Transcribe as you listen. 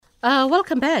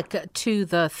Welcome back to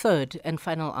the third and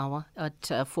final hour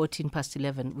at 14 past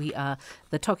 11. We are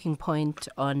the talking point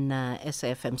on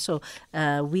SAFM. So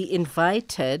we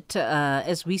invited,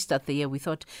 as we start the year, we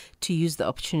thought to use the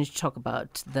opportunity to talk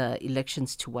about the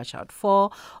elections to watch out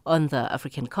for on the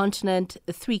African continent.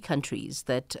 3 countries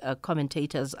that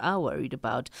commentators are worried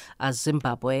about are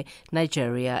Zimbabwe,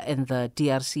 Nigeria, and the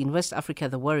DRC. In West Africa,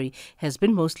 the worry has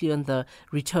been mostly on the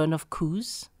return of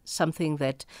coups, something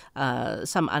that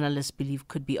some analysts believe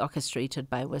could be orchestrated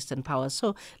by Western powers.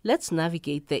 So let's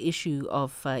navigate the issue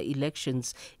of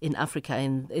elections in Africa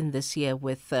in this year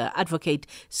with Advocate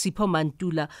Sipho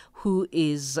Mantula, who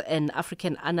is an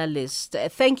African analyst.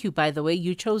 Thank you, by the way.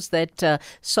 You chose that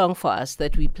song for us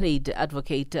that we played,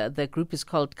 Advocate. The group is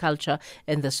called Culture,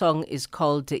 and the song is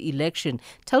called Election.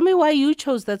 Tell me why you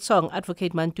chose that song,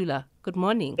 Advocate Mantula. Good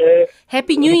morning.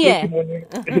 Happy New Year.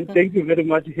 Thank you very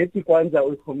much. Happy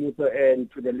Kwanzaa, and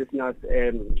to the listeners.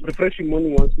 Refreshing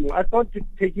morning once more. I thought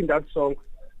taking that song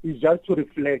is just to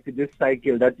reflect this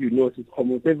cycle that is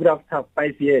common. Every after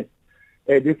 5 years,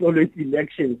 there's always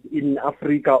elections in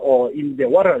Africa or in the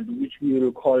world, which we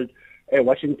will call a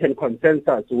Washington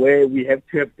consensus, where we have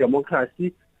to have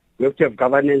democracy, we have to have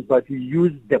governance, but we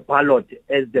use the ballot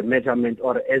as the measurement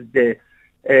or as the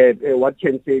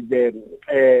the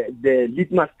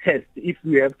litmus test. If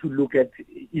we have to look at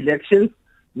elections,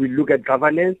 we look at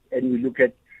governance and we look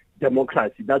at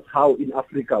democracy. That's how in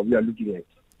Africa we are looking at.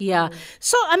 Yeah.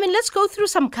 So, let's go through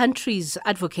some countries,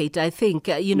 Advocate. I think,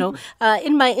 in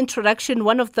my introduction,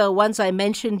 one of the ones I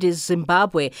mentioned is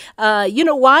Zimbabwe.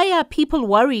 Why are people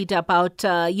worried about,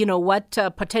 what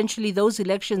potentially those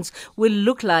elections will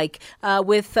look like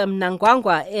with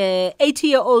Mnangagwa,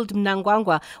 80-year-old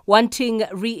Mnangagwa, wanting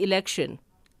re-election?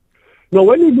 Now,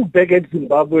 when you look back at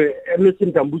Zimbabwe,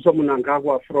 Emmerson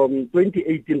Mnangagwa from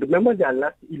 2018, remember their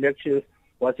last elections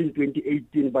was in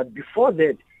 2018, but before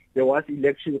that, there was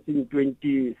elections in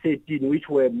 2013, which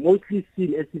were mostly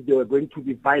seen as if they were going to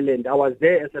be violent. I was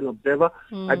there as an observer.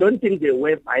 I don't think they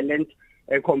were violent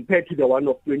compared to the one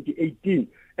of 2018.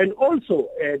 And also,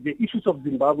 the issues of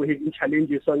Zimbabwe having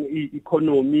challenges on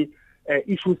economy,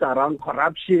 issues around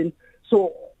corruption.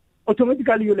 So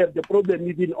automatically you'll have the problem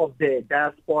even of the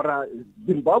diaspora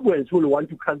Zimbabweans who will want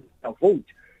to cast a vote,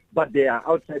 but they are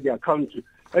outside their country.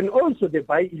 And also the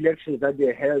by-elections that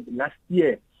they held last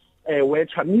year, where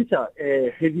Chamisa,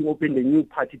 having opened a new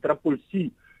party,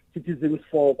 C, Citizens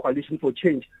for Coalition for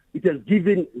Change, it has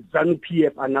given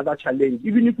ZANU-PF another challenge.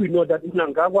 Even if we know that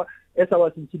Mnangagwa, as I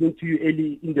was listening to you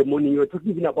early in the morning, you were talking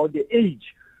even about the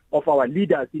age of our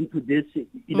leaders into this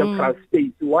electoral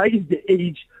space. Why is the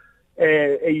age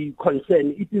a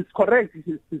concern? It is correct,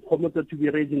 it is promoted to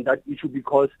be raising that issue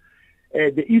because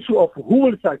the issue of who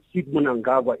will succeed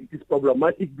Mnangagwa, it is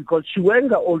problematic because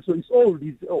Chiwenga also is old,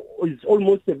 is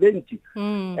almost 70.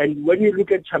 And when you look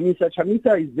at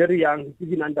Chamisa is very young, he's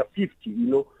even under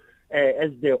 50,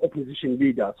 as the opposition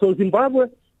leader. So Zimbabwe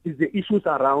is the issues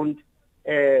around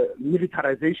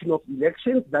militarization of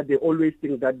elections, that they always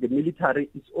think that the military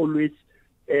is always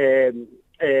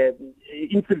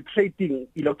infiltrating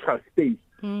electoral space.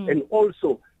 And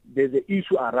also, there's an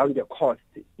issue around the cost.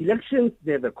 Elections,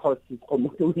 there's a cost.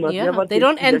 They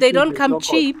don't come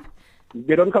cheap.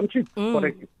 They don't come cheap,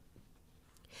 correct.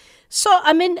 So,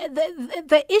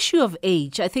 the issue of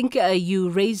age, I think you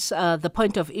raise the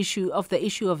point of the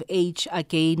issue of age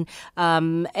again,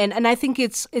 and I think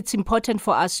it's important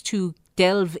for us to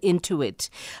delve into it.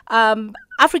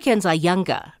 Africans are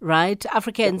younger, right?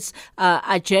 Africans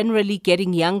are generally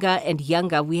getting younger and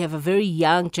younger. We have a very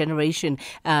young generation.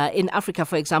 In Africa,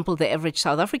 for example, the average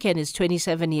South African is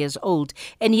 27 years old.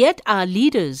 And yet our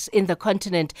leaders in the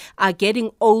continent are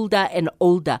getting older and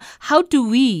older. How do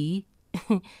we,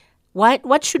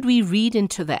 what should we read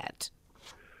into that?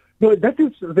 No, that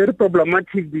is very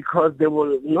problematic because they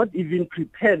will not even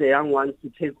prepare the young ones to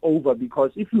take over.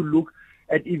 Because if you look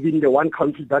at even the one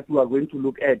country that we are going to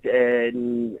look at,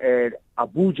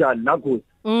 Abuja, Lagos,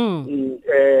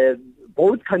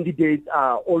 both candidates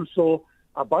are also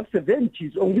above 70.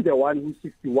 It's only the one who's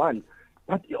 61.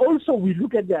 But also we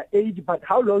look at their age, but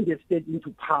how long they've stayed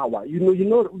into power. You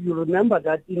remember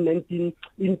that in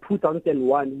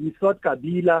 2001, we thought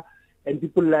Kabila and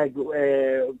people like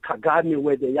Kagame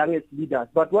were the youngest leaders.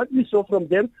 But what we saw from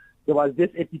them, there was this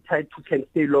appetite to can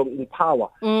stay long in power.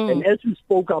 And as we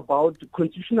spoke about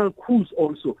constitutional coups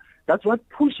also, that's what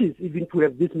pushes even to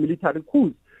have this military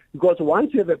coups. Because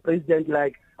once you have a president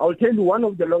like, I'll tell you, one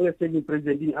of the longest serving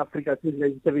presidents in Africa since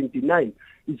 1979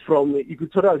 is from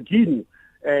Equatorial Guinea,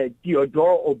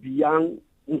 Theodore Obiang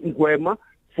Nguema,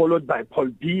 followed by Paul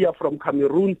Biya from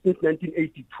Cameroon since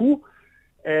 1982.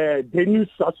 Denis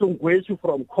Sassou Nguesso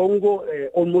from Congo,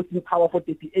 almost in power for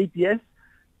 38 years.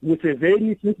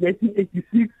 Museveni since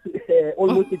 1986,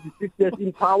 almost 86 years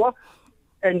in power.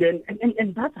 And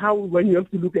that's how, when you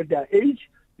have to look at their age,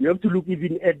 you have to look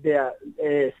even at their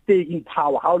stay in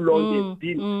power, how long they've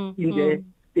been in the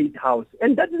state house.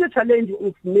 And that is a challenge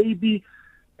of maybe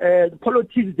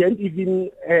politics don't even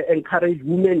encourage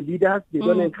women leaders. They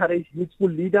don't encourage youthful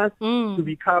leaders to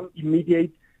become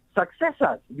immediate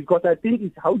successors, because I think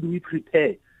it's how do we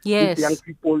prepare these young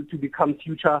people to become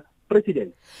future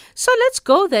president. So let's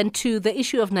go then to the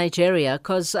issue of Nigeria,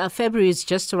 because February is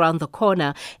just around the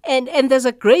corner, and there's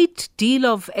a great deal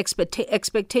of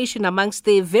expectation amongst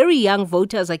the very young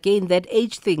voters. Again, that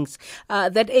age thing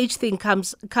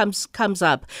comes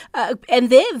up, and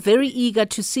they're very eager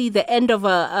to see the end of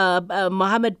a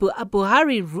Muhammad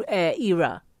Buhari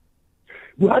era.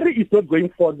 Buhari is not going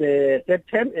for the third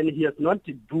term, and he has not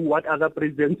to do what other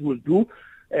presidents will do.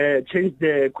 Change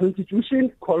the constitution,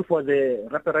 call for the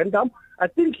referendum. I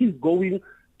think he's going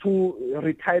to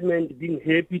retirement being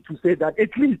happy to say that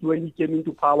at least when he came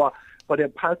into power for the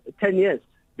past 10 years,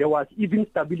 there was even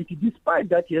stability. Despite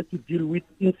that, he has to deal with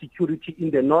insecurity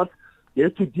in the north. He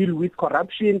has to deal with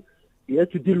corruption. He has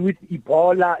to deal with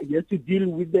Ebola. He has to deal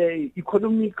with the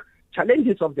economic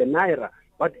challenges of the Naira.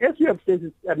 But as you have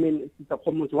said, Mr.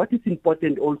 Khomotso, what is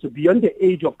important also, beyond the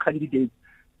age of candidates,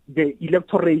 the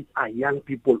electorate are young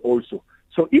people also.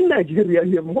 So in Nigeria,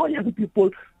 you have more young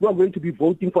people who are going to be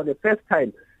voting for the first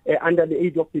time under the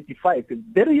age of 35.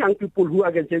 Very young people who,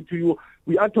 I can say to you,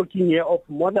 we are talking here of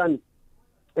more than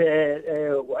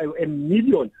 1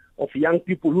 million of young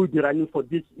people who will be running for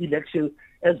these elections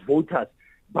as voters.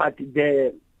 But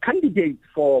the candidate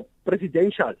for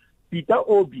presidential, Peter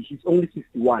Obi, he's only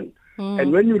 61.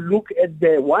 And when you look at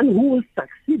the one who will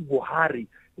succeed Buhari,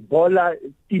 Bola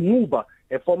Tinubu,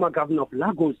 a former governor of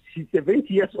Lagos, he's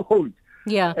 70 years old.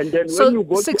 Yeah. And then so when you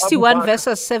go 61 to Abubakar,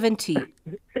 versus 70.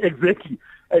 Exactly.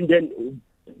 And then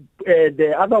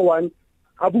the other one,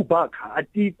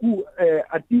 Atiku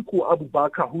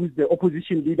Abubakar, who is the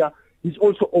opposition leader, he's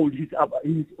also old. He's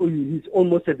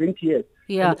almost 70 years.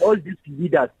 Yeah. And all these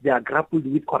leaders, they are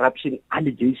grappled with corruption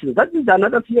allegations. That is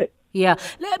another fear. Yeah.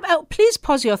 Please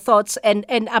pause your thoughts and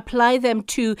apply them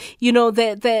to,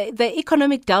 the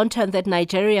economic downturn that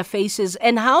Nigeria faces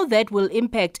and how that will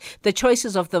impact the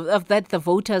choices of that the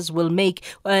voters will make.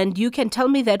 And you can tell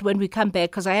me that when we come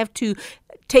back, because I have to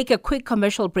take a quick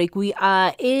commercial break. We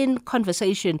are in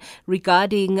conversation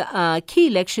regarding key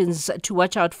elections to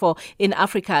watch out for in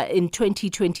Africa in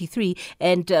 2023.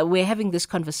 And we're having this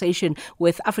conversation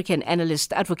with African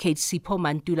analyst Adv Sipho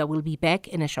Mantula. We'll be back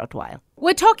in a short while.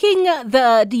 We're talking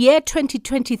the year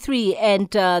 2023 and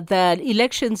the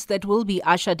elections that will be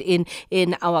ushered in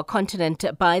our continent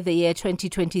by the year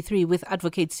 2023 with Adv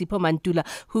Sipho Mantula,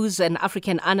 who's an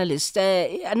African analyst.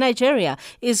 Nigeria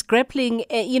is grappling,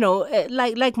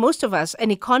 like most of us, an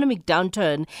economic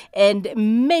downturn and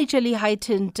majorly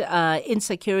heightened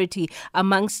insecurity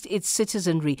amongst its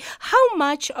citizenry. How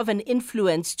much of an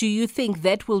influence do you think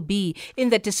that will be in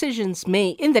the decisions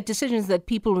that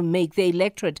people will make, the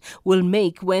electorate will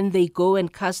make when they go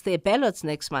and cast their ballots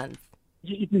next month?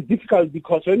 It is difficult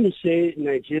because when you say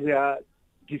Nigeria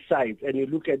decides and you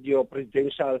look at your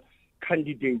presidential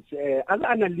candidates, other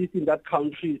analysts in that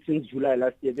country since July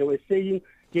last year, they were saying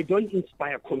they don't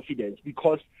inspire confidence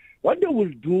because what they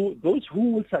will do, those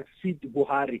who will succeed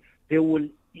Buhari, they will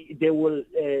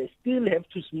still have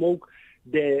to smoke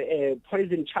the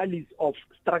poison chalice of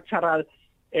structural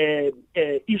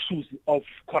issues of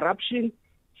corruption,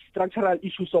 structural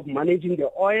issues of managing the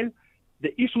oil,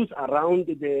 the issues around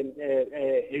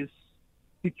the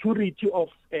security of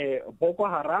Boko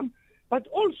Haram, but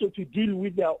also to deal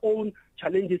with their own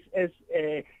challenges as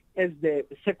the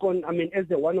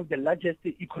one of the largest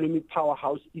economic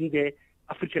powerhouse in the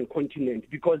African continent,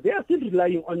 because they are still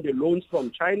relying on the loans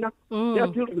from China. They are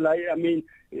still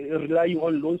relying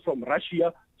on loans from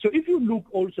Russia. So if you look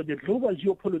also, the global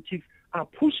geopolitics are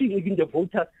pushing even the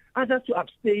voters either to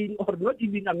abstain or not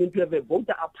even, to have a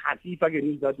voter apathy, if I can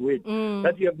use that word.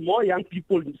 That you have more young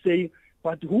people saying,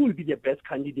 but who will be the best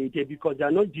candidate here? Because they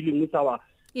are not dealing with our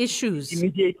issues,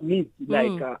 immediate needs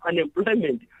like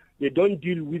unemployment. They don't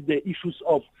deal with the issues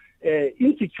of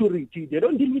insecurity. They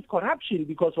don't deal with corruption,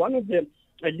 because one of the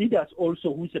leaders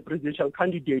also, who's a presidential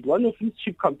candidate, one of his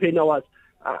chief campaigner was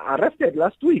arrested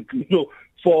last week,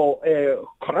 for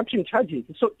corruption charges.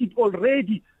 So it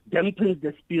already dampens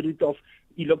the spirit of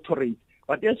electorate.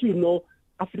 But as you know,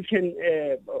 African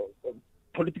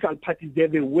political parties, they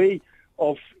have a way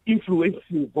of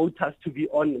influencing voters to be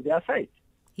on their side.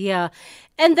 Yeah,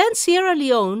 and then Sierra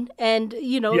Leone, and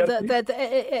DRC?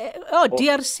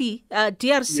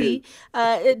 DRC,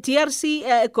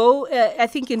 DRC go. I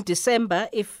think in December,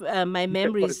 if my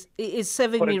memory is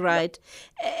serving me right,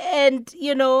 and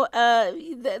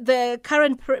the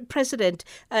current president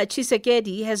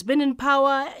Tshisekedi has been in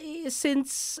power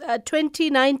since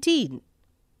 2019.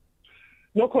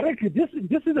 No, correctly. This is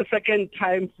the second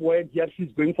time where DRC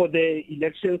is going for the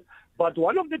elections. But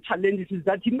one of the challenges is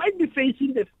that he might be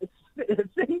facing the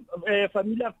same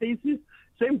familiar faces,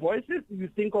 same voices. You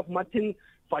think of Martin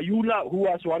Fayula, who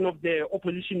was one of the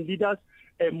opposition leaders,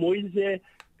 Moise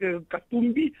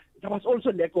Katumbi. There was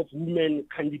also lack of women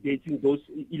candidates in those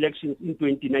elections in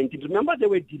 2019. Remember, there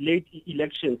were delayed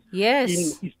elections. Yes.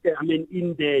 In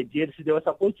the DRC. They were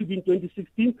supposed to be in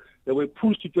 2016. They were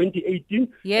pushed to 2018.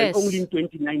 Yes. And only in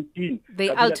 2019. They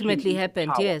ultimately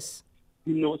happened, yes.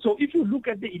 So if you look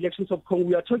at the elections of Congo,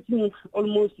 we are talking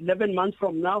almost 11 months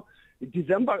from now,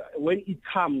 December, when it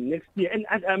comes next year, and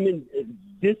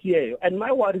this year. And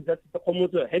my worry is that the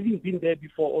Komodo, having been there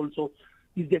before also,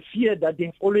 is the fear that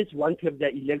they always want to have their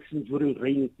elections during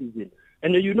rainy season.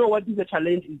 And what is the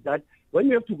challenge is that when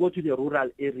you have to go to the rural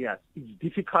areas, it's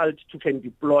difficult to can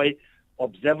deploy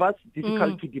observers,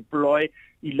 difficult to deploy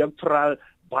electoral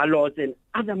ballots and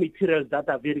other materials that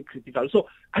are very critical. So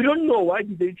I don't know why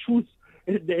did they choose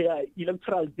their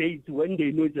electoral dates when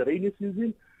they know it's a rainy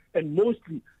season, and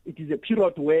mostly it is a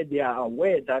period where they are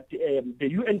aware that the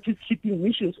UN peacekeeping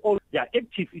missions, they are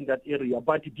active in that area.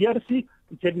 But DRC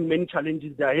is having many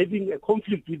challenges. They are having a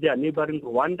conflict with their neighboring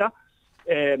Rwanda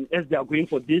as they are going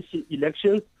for these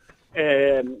elections.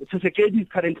 Tshisekedi is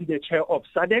currently the chair of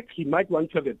SADC. He might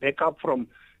want to have a backup from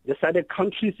the SADC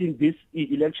countries in these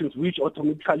elections, which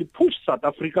automatically push South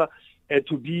Africa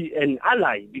to be an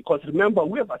ally, because remember,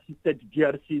 we have assisted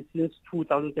DRC since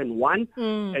 2001,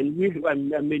 and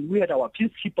we had our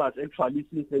peacekeepers actually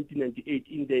since 1998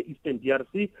 in the Eastern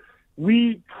DRC.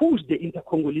 We pushed the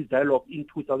inter-Congolese dialogue in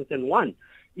 2001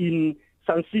 in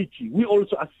Sun City. We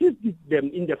also assisted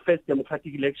them in the first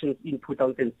democratic elections in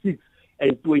 2006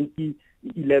 and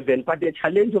 2011. But the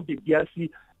challenge of the DRC,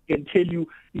 I can tell you,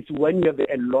 is when you have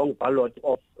a long ballot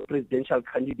of presidential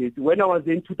candidates. When I was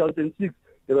in 2006,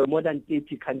 there were more than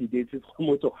 80 candidates.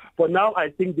 So for now, I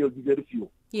think there will be very few.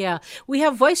 Yeah. We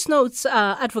have voice notes,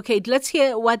 Advocate. Let's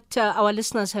hear what our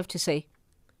listeners have to say.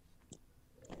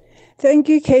 Thank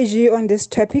you, KG, on this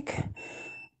topic.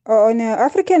 On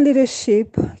African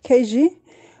leadership, KG,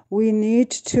 we need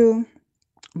to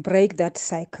break that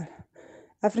cycle.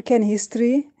 African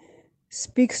history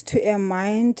speaks to a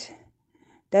mind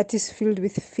that is filled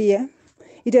with fear.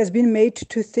 It has been made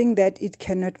to think that it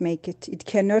cannot make it. It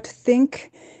cannot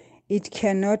think. It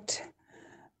cannot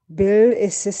build a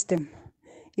system.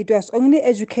 It was only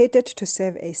educated to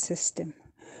serve a system.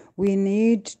 We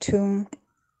need to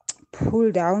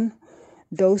pull down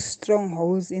those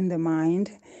strongholds in the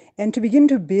mind and to begin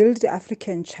to build the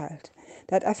African child.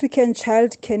 That African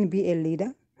child can be a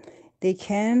leader. They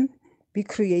can be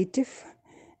creative.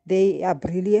 They are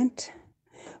brilliant.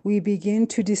 We begin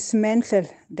to dismantle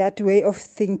that way of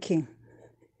thinking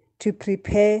to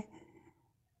prepare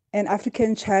an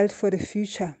African child for the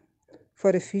future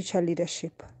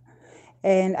leadership.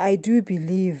 And I do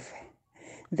believe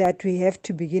that we have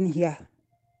to begin here.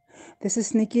 This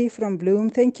is Nikki from Bloom.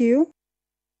 Thank you.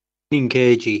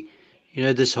 KG,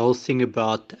 this whole thing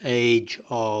about age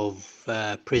of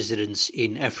presidents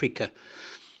in Africa,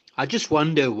 I just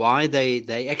wonder why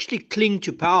they actually cling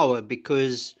to power,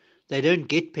 because they don't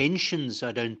get pensions,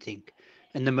 I don't think.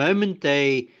 And the moment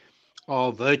they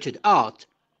are voted out,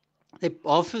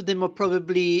 half of them are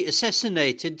probably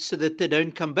assassinated so that they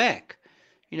don't come back.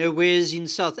 Whereas in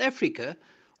South Africa,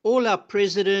 all our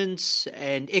presidents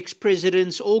and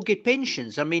ex-presidents all get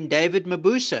pensions. I mean, David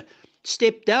Mabuza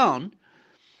stepped down,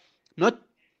 not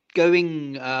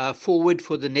going forward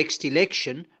for the next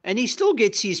election, and he still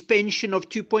gets his pension of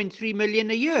 2.3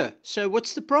 million a year. So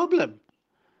what's the problem?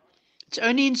 It's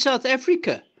only in South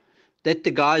Africa that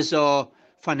the guys are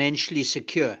financially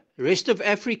secure. The rest of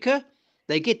Africa,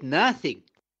 they get nothing.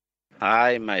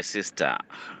 Hi, my sister.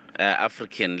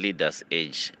 African leaders'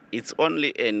 age. It's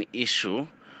only an issue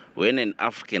when an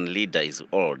African leader is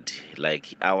old,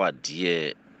 like our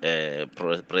dear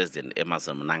President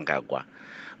Emmerson Mnangagwa.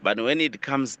 But when it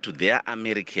comes to their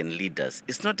American leaders,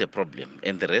 it's not a problem.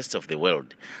 And the rest of the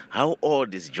world, how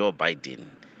old is Joe Biden?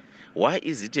 Why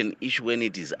is it an issue when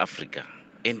it is Africa?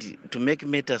 And to make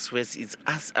matters worse, it's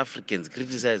us Africans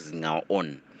criticizing our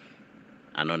own.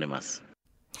 Anonymous.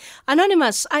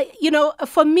 Anonymous,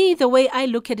 for me, the way I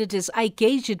look at it is I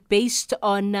gauge it based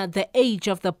on the age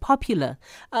of the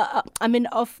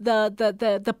of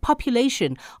the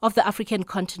population of the African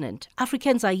continent.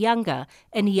 Africans are younger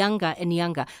and younger and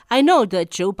younger. I know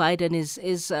that Joe Biden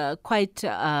is quite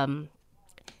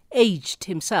aged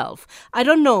himself. I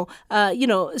don't know,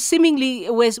 seemingly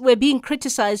we're being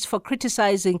criticized for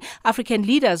criticizing African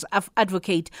leaders,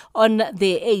 advocate on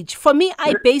their age. For me,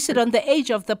 I base it on the age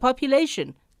of the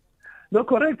population. No,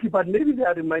 correctly, but maybe they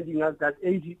are reminding us that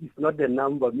age is not a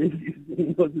number. Maybe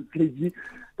it's crazy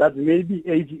that maybe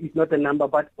age is not a number,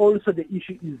 but also the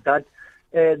issue is that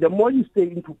the more you stay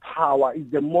into power, is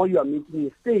the more you are making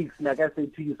mistakes. Like I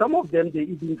said to you, some of them, they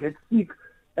even get sick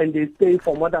and they stay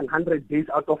for more than 100 days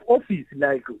out of office.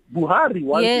 Like Buhari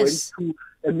once went to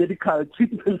a medical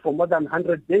treatment for more than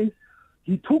 100 days.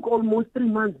 He took almost 3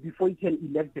 months before he can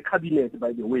elect the cabinet,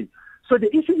 by the way. So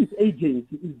the issue is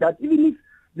agency, is that even if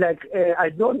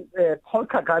Paul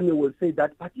Kagame will say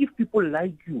that, but if people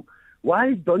like you,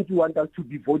 why don't you want us to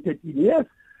be voted in? Yes,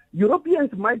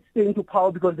 Europeans might stay into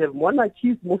power because they have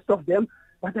monarchies, most of them,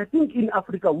 but I think in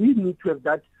Africa we need to have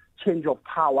that change of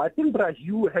power. I think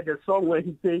Braju had a song where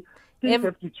he said things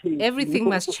have to change. Everything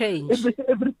must change.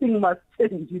 Everything must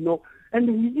change, And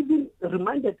he even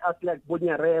reminded us like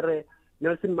Bonyarere,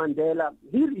 Nelson Mandela.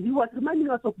 He was reminding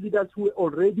us of leaders who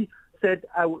already said,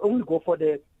 I will only go for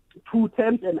the 2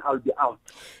 terms and I'll be out,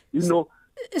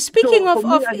 Speaking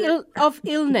of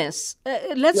illness,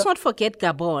 let's not forget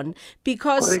Gabon,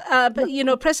 because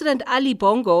President Ali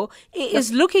Bongo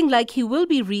is looking like he will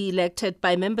be re-elected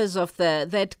by members of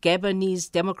that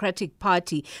Gabonese Democratic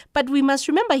Party. But we must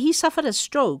remember he suffered a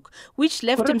stroke, which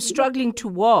left him struggling to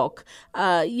walk.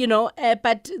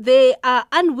 But they are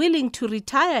unwilling to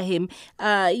retire him.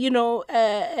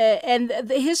 And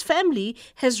his family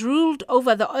has ruled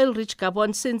over the oil-rich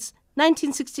Gabon since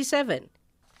 1967.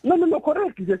 No,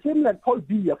 correct. It's the same like Paul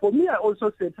Biya. For me, I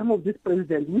also said some of these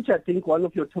presidents, which I think one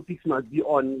of your topics must be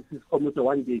on, this is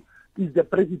one day, is the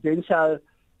presidential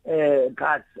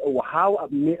guards, or how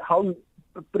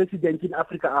presidents in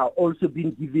Africa are also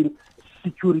being given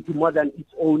security more than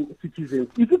its own citizens.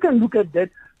 If you can look at that,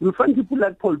 you'll find people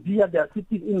like Paul Biya, they are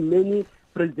sitting in many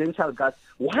presidential guards.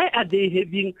 Why are they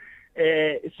having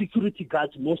security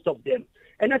guards, most of them?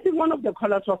 And I think one of the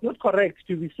callers was not correct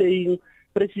to be saying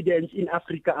presidents in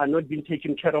Africa are not being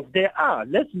taken care of. They are.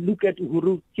 Let's look at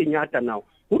Uhuru Kenyatta now.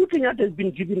 Uhuru Kenyatta has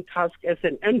been given task as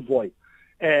an envoy.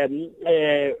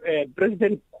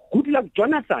 President Goodluck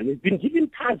Jonathan has been given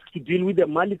task to deal with the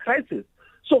Mali crisis.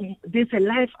 So there's a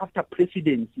life after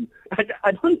presidency.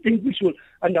 I don't think we should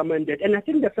undermine that. And I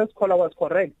think the first caller was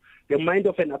correct, the mind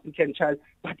of an African child,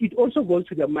 but it also goes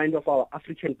to the mind of our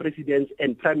African presidents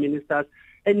and prime ministers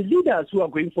and leaders who are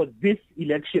going for these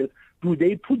elections. Do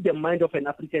they put the mind of an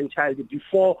African child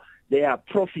before their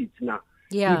profits now?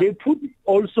 Yeah. Do they put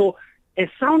also a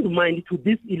sound mind to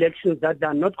these elections that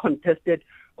are not contested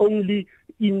only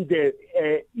in the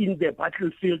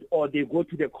battlefield, or they go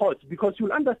to the courts? Because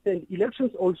you'll understand,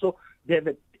 elections also, they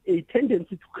have a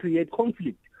tendency to create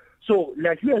conflict. So,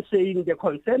 like you are saying, the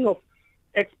concern of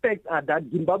experts are that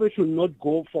Zimbabwe should not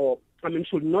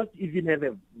should not even have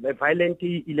a violent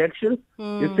elections.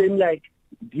 The same like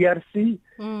DRC,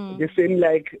 the same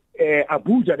like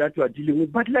Abuja that we are dealing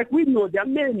with. But like we know, there are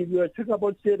many. We are talking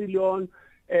about Sierra Leone.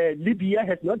 Libya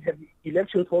has not had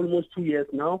elections for almost 2 years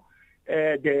now.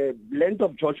 The land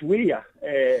of George Weah.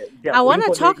 I want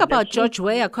to talk about George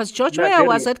Weah, because George Weah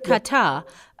was at Qatar.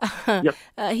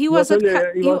 He was on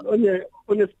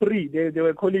a spree. They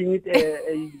were calling it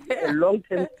a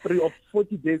long-term spree of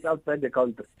 40 days outside the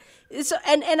country. So,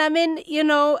 and I mean,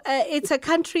 it's a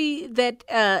country that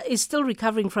is still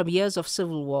recovering from years of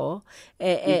civil war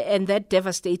and that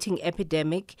devastating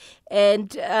epidemic.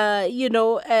 And,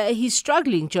 he's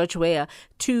struggling, George Weah,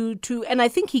 and I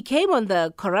think he came on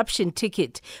the corruption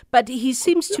ticket, but he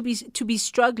seems to be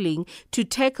struggling to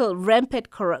tackle rampant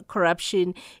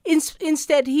corruption.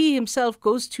 Instead, he himself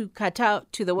goes to Qatar,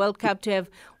 to the World Cup, to have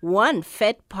one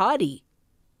fat party.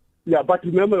 Yeah, but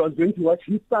remember, I was going to watch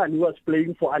his son. He was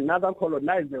playing for another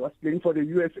colonizer. He was playing for the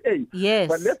USA. Yes.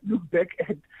 But let's look back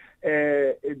at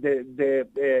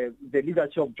the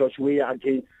leadership of George Weah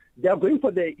again. They are going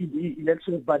for the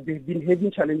elections, but they've been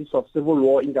having challenges of civil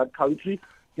war in that country,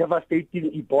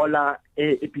 devastating Ebola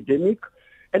epidemic.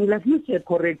 And like you said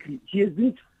correctly, he has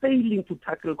been failing to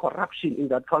tackle corruption in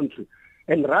that country.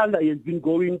 And rather, he has been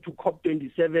going to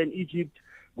COP27, Egypt,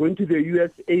 going to the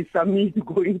USA summit,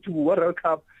 going to World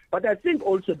Cup. But I think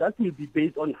also that will be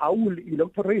based on how will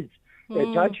electorates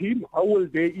judge him, how will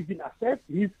they even assess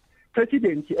his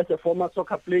presidency as a former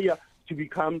soccer player to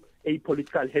become a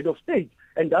political head of state.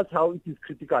 And that's how it is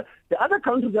critical. The other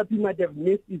country that we might have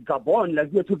missed is Gabon,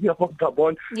 like we were talking about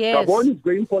Gabon. Yes. Gabon is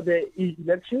going for the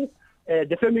elections.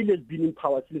 The family has been in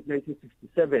power since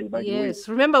 1967, by the way. Yes,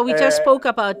 remember we just spoke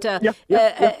about yeah.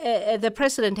 the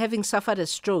president having suffered a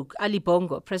stroke,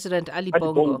 President Ali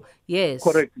Bongo. Yes.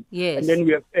 Correct. Yes. And then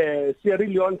we have Sierra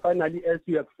Leone, finally, as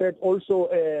you have said, also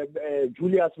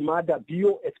Julius Maada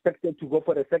Bio expected to go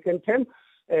for a second term.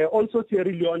 Also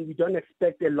Sierra Leone, we don't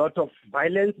expect a lot of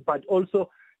violence, but also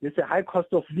there's a high cost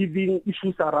of living,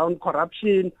 issues around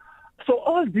corruption. So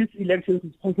all these elections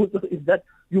is that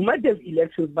you might have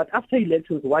elections, but after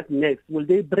elections, what next? Will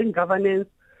they bring governance?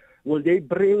 Will they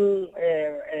bring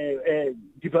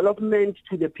development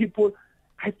to the people?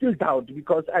 I still doubt,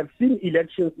 because I've seen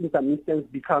elections in some instances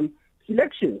become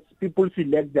selections. People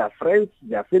select their friends,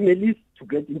 their families to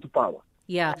get into power.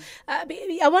 Yeah,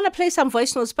 I want to play some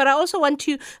voice notes, but I also want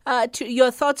to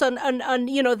your thoughts on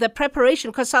the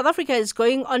preparation, because South Africa is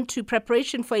going on to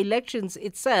preparation for elections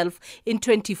itself in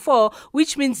 24,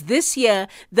 which means this year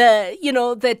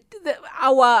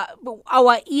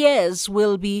our ears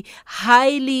will be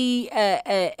highly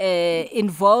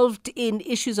involved in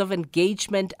issues of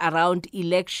engagement around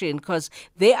election, because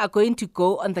they are going to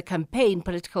go on the campaign,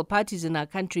 political parties in our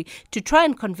country, to try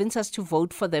and convince us to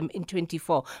vote for them in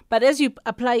 24. But as you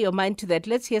apply your mind to that,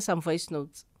 let's hear some voice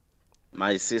notes.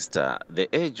 My sister, the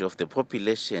age of the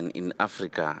population in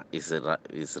Africa is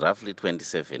roughly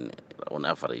 27 on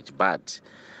average, but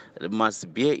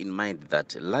must bear in mind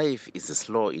that life is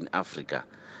slow in Africa.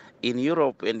 In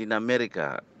Europe and in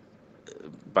America,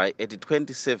 by at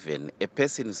 27, a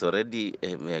person is already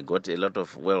got a lot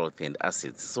of wealth and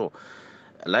assets. So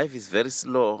life is very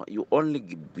slow. You only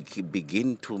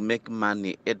begin to make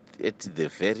money at the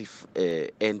very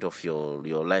end of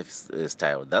your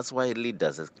lifestyle. That's why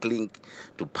leaders cling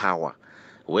to power.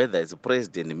 Whether it's a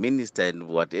president, minister, and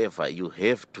whatever, you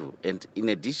have to. And in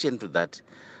addition to that,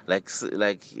 like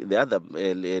the other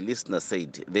listener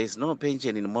said, there is no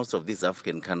pension in most of these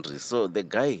African countries. So the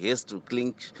guy has to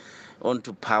cling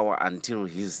onto power until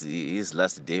his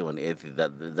last day on earth.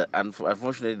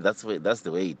 Unfortunately, that's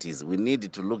the way it is. We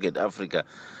need to look at Africa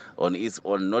on its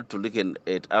own, not to look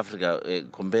at Africa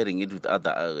comparing it with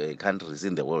other countries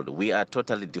in the world. We are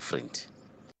totally different.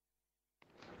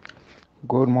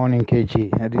 Good morning,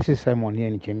 KG. This is Simon here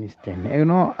in Jamestown.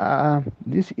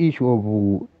 This issue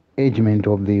of agement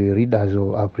of the leaders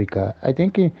of Africa, I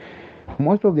think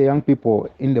most of the young people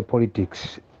in the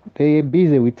politics, they're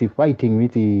busy with fighting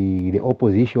with the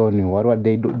opposition. What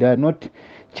they do, they are not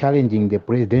challenging the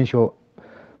presidential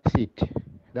seat.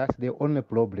 That's the only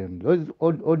problem. Those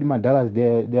old Mandalas,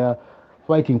 they are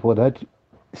fighting for that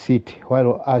seat,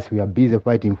 while us, we are busy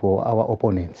fighting for our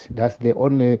opponents. That's the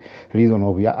only reason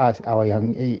of our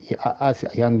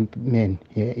young men,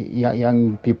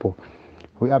 young people.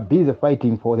 We are busy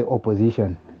fighting for the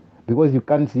opposition, because you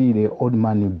can't see the old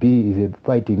man B is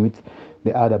fighting with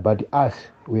the other, but us,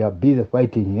 we are busy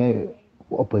fighting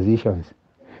oppositions.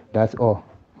 That's all.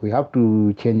 We have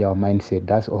to change our mindset.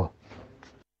 That's all.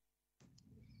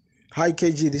 Hi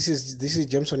KG, this is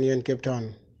Jameson here in Cape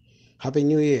Town. Happy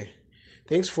New Year.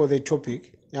 Thanks for the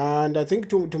topic. And I think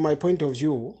to my point of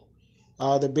view,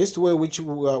 the best way which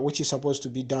is supposed to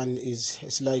be done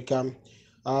is like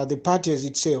the parties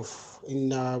itself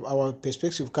in our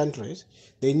perspective countries,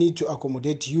 they need to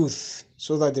accommodate youth,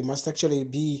 so that they must actually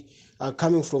be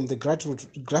coming from the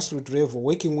grassroots level,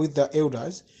 working with the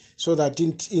elders, so that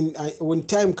when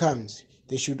time comes,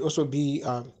 they should also be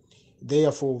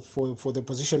there for the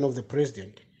position of the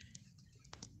president.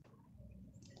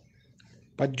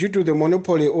 But due to the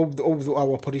monopoly of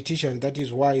our politicians, that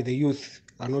is why the youth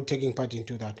are not taking part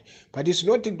into that. But it's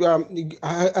not.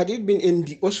 Had it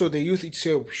been also the youth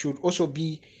itself should also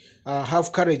be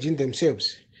have courage in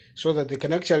themselves, so that they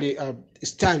can actually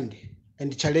stand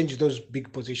and challenge those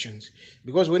big positions.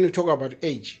 Because when you talk about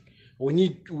age, you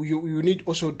need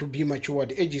also to be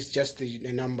matured. Age is just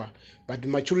a number, but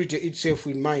maturity itself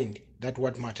in mind, that's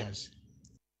what matters.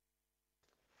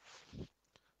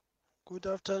 Good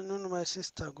afternoon, my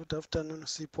sister. Good afternoon,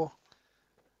 Sipho.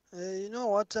 You know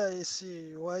what I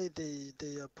see, why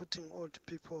they are putting old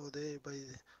people there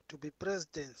to be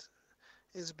presidents,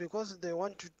 is because they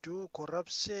want to do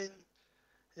corruption,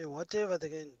 whatever they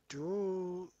can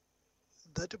do.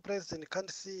 That president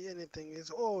can't see anything,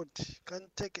 is old, can't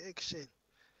take action.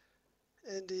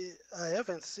 And I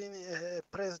haven't seen a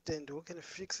president who can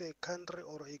fix a country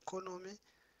or economy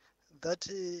that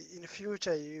in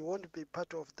future he won't be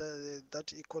part of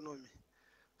that economy.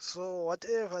 So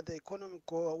whatever the economy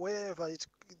go,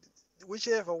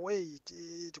 whichever way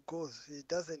it goes, he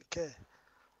doesn't care.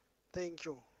 Thank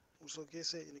you.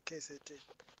 Usogese in KZN.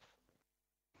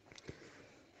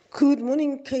 Good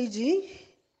morning, KG.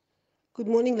 Good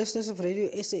morning, listeners of Radio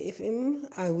SAFM.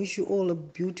 I wish you all a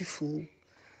beautiful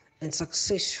and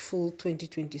successful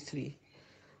 2023.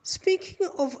 Speaking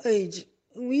of age,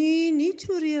 we need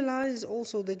to realize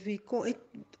also that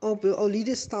our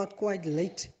leaders start quite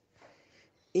late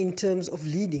in terms of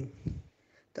leading.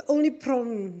 The only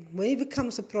problem, when it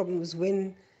becomes a problem, is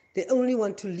when they only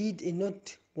want to lead and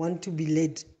not want to be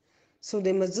led. So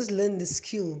they must just learn the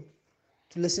skill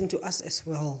to listen to us as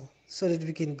well, so that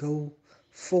we can go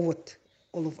forward,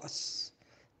 all of us.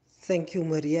 Thank you,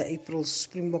 Maria April,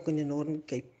 Springbok in the Northern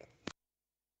Cape.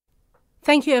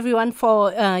 Thank you, everyone,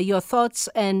 for your thoughts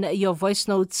and your voice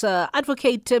notes.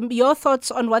 Advocate, your thoughts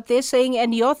on what they're saying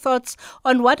and your thoughts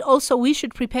on what also we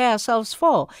should prepare ourselves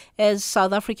for as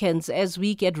South Africans as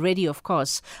we get ready, of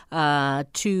course,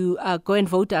 to go and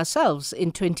vote ourselves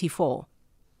in 24.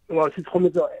 Well,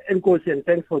 and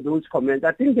thanks for those comments.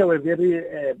 I think they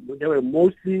were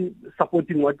mostly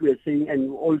supporting what we are saying and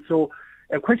also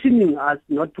questioning us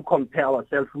not to compare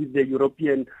ourselves with the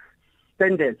European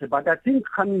standards. But I think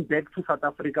coming back to South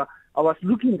Africa, I was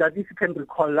looking that, if you can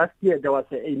recall, last year there was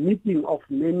a meeting of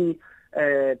many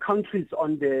countries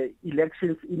on the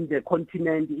elections in the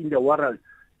continent, in the world.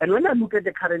 And when I look at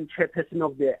the current chairperson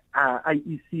of the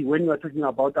IEC, when we are talking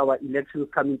about our elections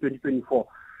coming 2024,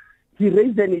 he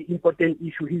raised an important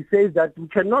issue. He says that we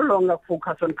can no longer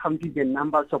focus on counting the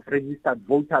numbers of registered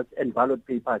voters and ballot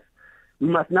papers. We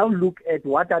must now look at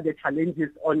what are the challenges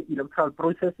on electoral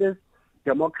processes,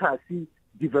 democracy,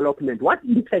 development. What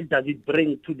impact does it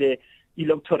bring to the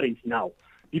electorate now?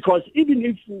 Because even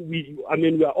if we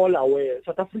are all aware,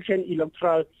 South African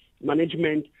Electoral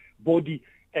Management Body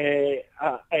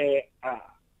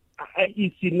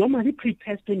it normally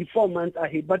prepares 24 months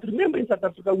ahead. But remember, in South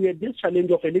Africa, we had this challenge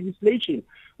of a legislation,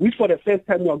 which for the first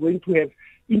time we are going to have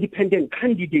independent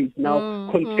candidates now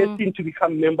contesting to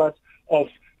become members of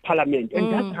parliament.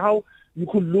 And that's how you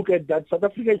could look at that. South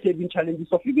Africa is having challenges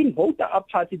of even voter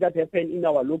apathy that happened in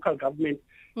our local government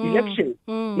elections.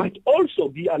 Might also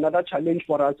be another challenge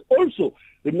for us. Also,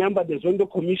 remember the Zondo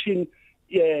Commission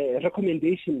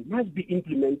recommendation must be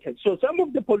implemented. So some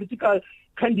of the political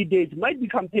candidates might be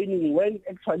campaigning when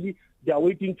actually they are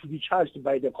waiting to be charged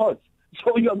by the courts.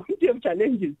 So you are going to have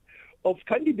challenges of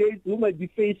candidates who might be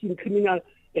facing criminal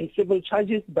and civil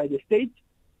charges by the state,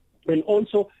 and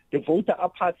also the voter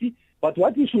apathy. But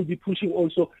what we should be pushing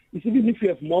also is, even if we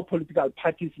have more political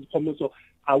parties, also,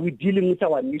 are we dealing with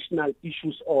our national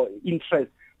issues or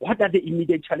interests? What are the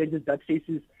immediate challenges that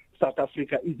faces South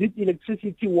Africa? Is it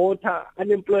electricity, water,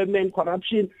 unemployment,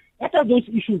 corruption? What are those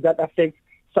issues that affect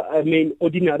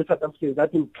ordinary South Africans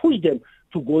that will push them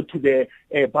to go to the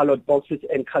ballot boxes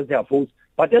and cast their votes?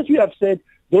 But as you have said,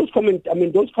 those comments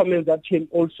that came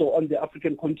also on the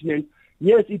African continent,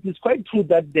 yes, it is quite true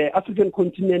that the African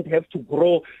continent have to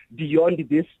grow beyond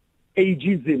this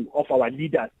ageism of our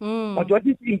leaders. But what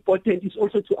is important is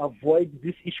also to avoid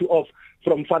this issue of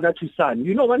from father to son.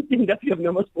 You know, one thing that we have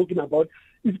never spoken about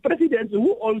is presidents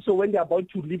who also, when they're about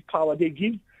to leave power, they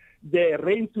give the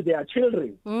reins to their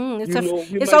children.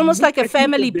 It's almost like a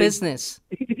family business.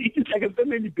 It is like a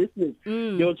family business.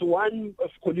 There was one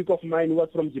colleague of mine who was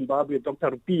from Zimbabwe,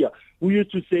 Dr. Rupia, who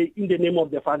used to say, in the name of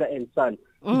the father and son.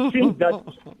 It seems that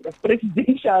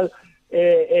presidential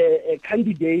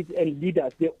candidates and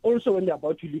leaders, they also, when they're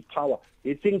about to leave power,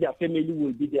 they think their family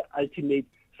will be the ultimate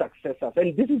successors.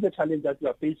 And this is the challenge that we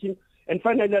are facing. And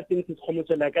finally, I think it's common.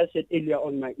 So like I said earlier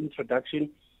on my introduction,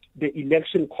 the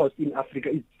election cost in Africa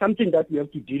is something that we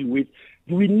have to deal with.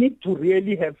 Do we need to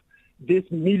really have these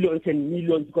millions and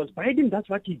millions? Because Biden, that's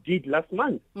what he did last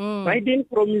month. Biden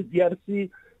promised DRC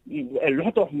a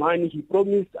lot of money. He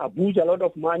promised Abuja a lot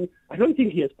of money. I don't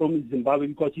think he has promised Zimbabwe,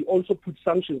 because he also put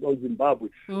sanctions on Zimbabwe.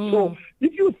 So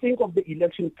if you think of the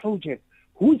election project,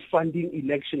 who's funding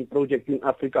election projects in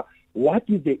Africa? What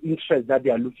is the interest that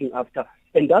they are looking after?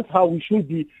 And that's how we should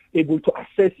be able to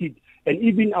assess it. And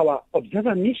even our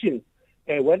observer missions,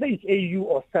 whether it's AU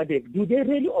or SADC, do they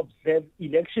really observe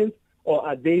elections, or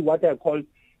are they what I call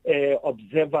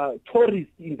observer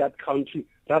tourists in that country,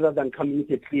 rather than coming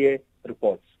with a clear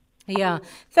reports? Yeah.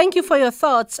 Thank you for your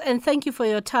thoughts, and thank you for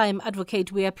your time,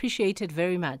 Advocate. We appreciate it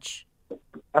very much.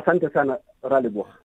 Asante sana, Ralebo.